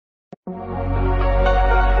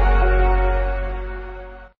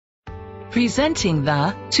Presenting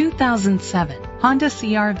the 2007 Honda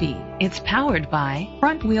CR-V. It's powered by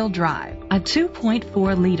front-wheel drive, a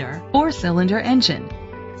 2.4-liter four-cylinder engine.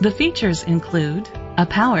 The features include a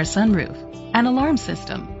power sunroof, an alarm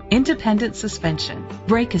system, independent suspension,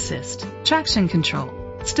 brake assist, traction control,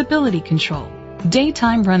 stability control,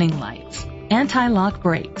 daytime running lights, anti-lock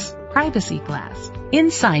brakes, privacy glass.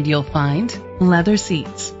 Inside you'll find leather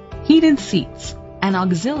seats, heated seats, an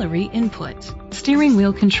auxiliary input, steering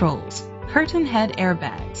wheel controls, curtain head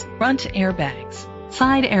airbags, front airbags,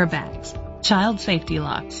 side airbags, child safety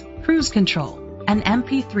locks, cruise control, an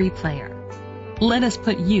MP3 player. Let us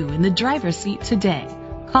put you in the driver's seat today.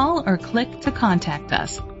 Call or click to contact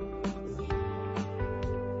us.